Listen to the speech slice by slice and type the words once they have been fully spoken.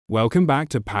Welcome back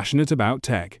to Passionate About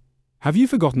Tech. Have you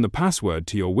forgotten the password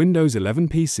to your Windows 11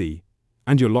 PC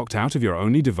and you're locked out of your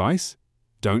only device?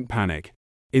 Don't panic.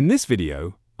 In this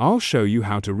video, I'll show you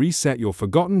how to reset your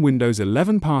forgotten Windows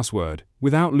 11 password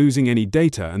without losing any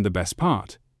data, and the best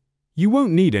part, you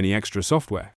won't need any extra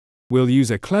software. We'll use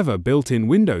a clever built-in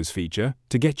Windows feature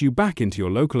to get you back into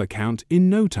your local account in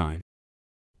no time.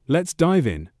 Let's dive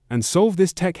in and solve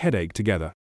this tech headache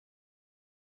together.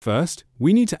 First,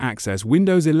 we need to access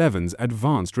Windows 11's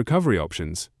advanced recovery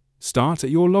options. Start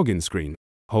at your login screen.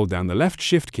 Hold down the left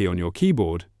Shift key on your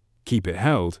keyboard, keep it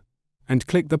held, and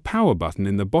click the power button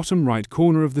in the bottom right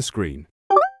corner of the screen.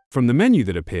 From the menu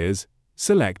that appears,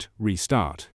 select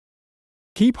Restart.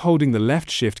 Keep holding the left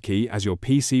Shift key as your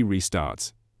PC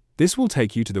restarts. This will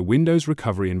take you to the Windows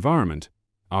recovery environment.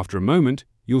 After a moment,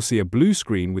 you'll see a blue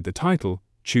screen with the title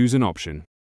Choose an option.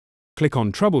 Click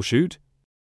on Troubleshoot,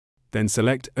 then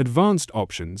select Advanced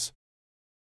Options.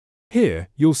 Here,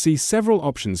 you'll see several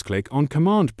options. Click on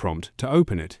Command Prompt to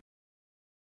open it.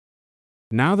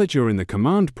 Now that you're in the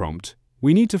command prompt,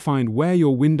 we need to find where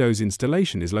your Windows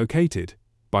installation is located.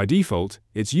 By default,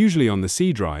 it's usually on the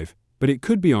C drive, but it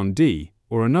could be on D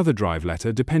or another drive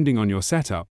letter depending on your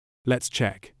setup. Let's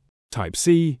check. Type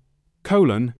C, :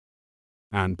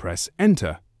 and press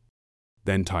Enter.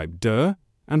 Then type dir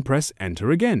and press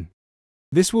Enter again.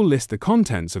 This will list the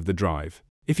contents of the drive.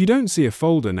 If you don't see a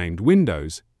folder named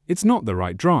Windows, it's not the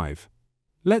right drive.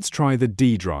 Let's try the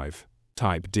D drive.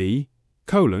 Type D, :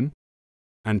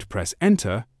 and press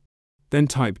Enter, then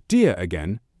type dir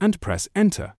again and press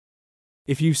Enter.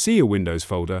 If you see a Windows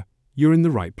folder, you're in the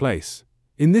right place.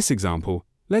 In this example,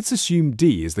 let's assume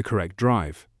D is the correct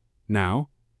drive. Now,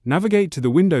 navigate to the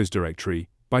Windows directory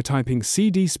by typing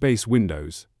cd space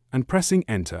Windows and pressing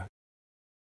Enter.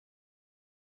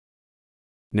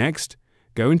 Next,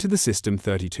 go into the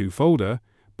System32 folder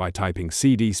by typing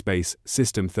cd space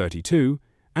System32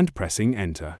 and pressing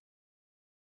Enter.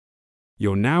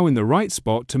 You're now in the right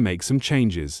spot to make some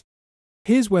changes.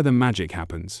 Here's where the magic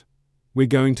happens. We're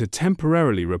going to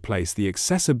temporarily replace the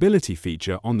accessibility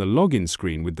feature on the login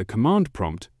screen with the command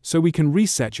prompt so we can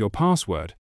reset your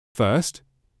password. First,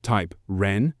 type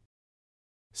ren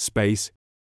space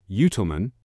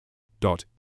Utilman.exe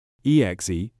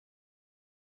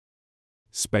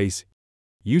space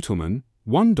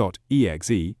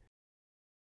Utilman1.exe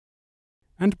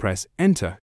and press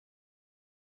Enter.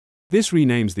 This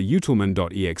renames the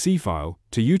Utilman.exe file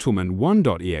to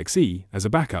Utilman1.exe as a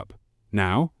backup.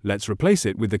 Now, let's replace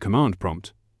it with the command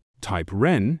prompt. Type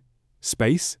ren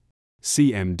space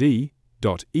cmd.exe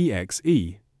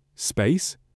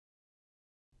space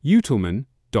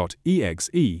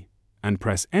Utilman.exe and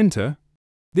press Enter.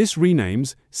 This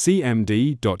renames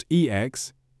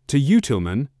cmd.exe to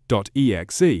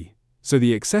Utilman.exe, so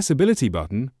the accessibility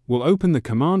button will open the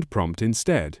command prompt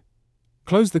instead.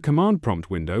 Close the command prompt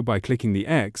window by clicking the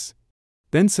X,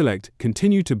 then select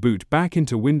Continue to boot back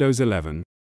into Windows 11.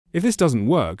 If this doesn't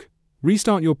work,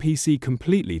 restart your PC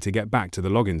completely to get back to the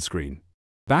login screen.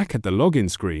 Back at the login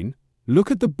screen,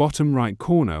 look at the bottom right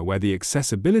corner where the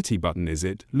accessibility button is.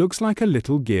 It looks like a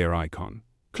little gear icon.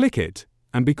 Click it,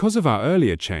 and because of our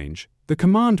earlier change, the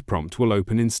command prompt will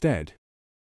open instead.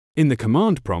 In the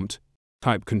command prompt,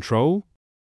 type Control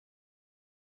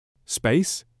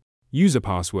space user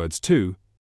passwords 2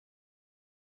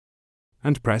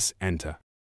 and press Enter.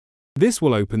 This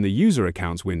will open the User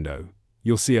Accounts window.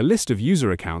 You'll see a list of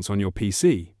user accounts on your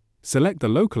PC. Select the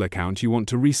local account you want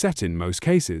to reset. In most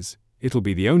cases, it'll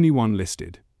be the only one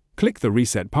listed. Click the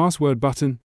Reset Password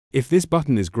button. If this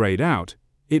button is grayed out,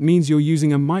 it means you're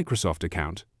using a Microsoft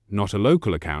account, not a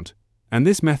local account, and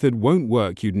this method won't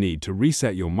work. You'd need to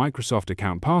reset your Microsoft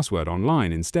account password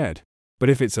online instead. But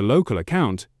if it's a local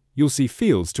account, you'll see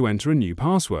fields to enter a new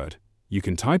password. You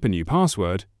can type a new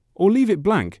password or leave it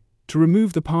blank to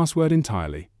remove the password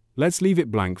entirely. Let's leave it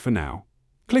blank for now.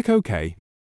 Click OK.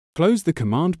 Close the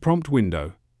command prompt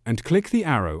window and click the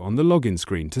arrow on the login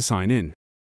screen to sign in.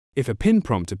 If a PIN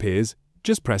prompt appears,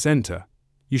 just press Enter.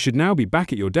 You should now be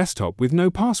back at your desktop with no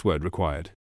password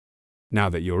required. Now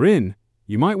that you're in,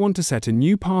 you might want to set a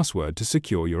new password to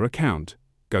secure your account.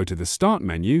 Go to the Start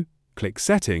menu, click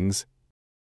Settings,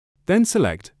 then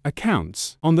select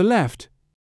Accounts. On the left,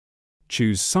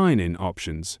 choose Sign-in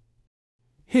options.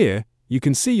 Here, you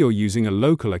can see you're using a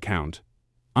local account.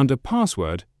 Under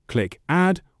Password, click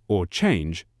Add or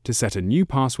Change to set a new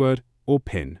password or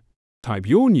PIN. Type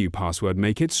your new password,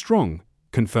 make it strong,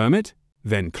 confirm it,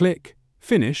 then click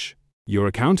Finish. Your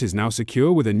account is now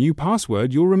secure with a new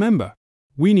password you'll remember.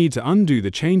 We need to undo the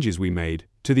changes we made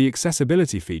to the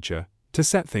accessibility feature to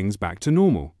set things back to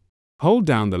normal. Hold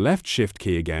down the left Shift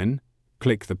key again,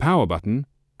 click the power button,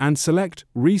 and select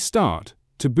Restart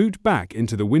to boot back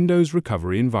into the Windows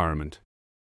recovery environment.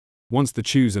 Once the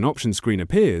Choose an Option screen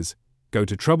appears, go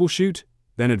to Troubleshoot,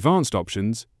 then Advanced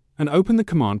Options, and open the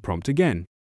command prompt again.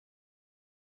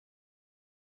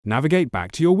 Navigate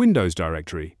back to your Windows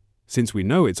directory. Since we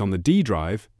know it's on the D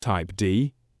drive, type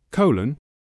D,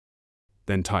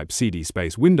 then type cd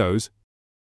space Windows,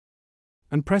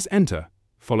 and press Enter,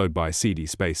 followed by cd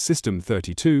space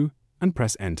System32, and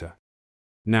press Enter.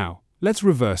 Now, let's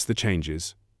reverse the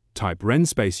changes. Type ren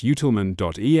space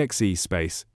Utilman.exe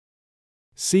space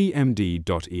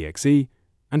cmd.exe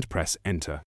and press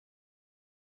Enter.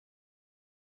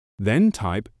 Then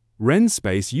type ren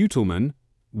space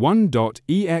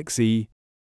Utilman1.exe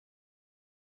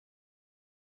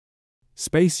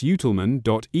space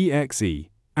Utilman.exe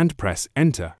and press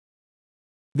Enter.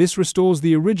 This restores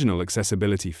the original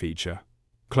accessibility feature.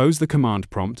 Close the command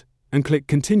prompt and click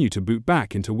Continue to boot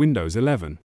back into Windows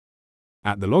 11.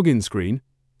 At the login screen,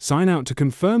 sign out to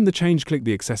confirm the change. Click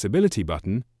the Accessibility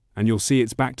button, and you'll see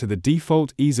it's back to the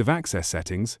default ease of access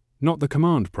settings, not the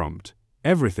command prompt.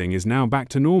 Everything is now back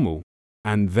to normal.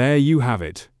 And there you have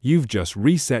it. You've just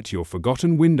reset your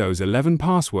forgotten Windows 11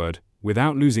 password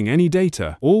without losing any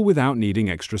data or without needing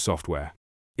extra software.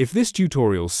 If this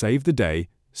tutorial saved the day,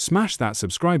 smash that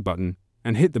subscribe button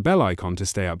and hit the bell icon to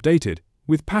stay updated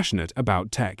with Passionate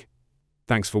About Tech.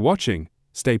 Thanks for watching,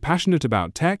 stay passionate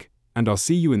about tech, and I'll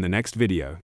see you in the next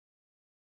video.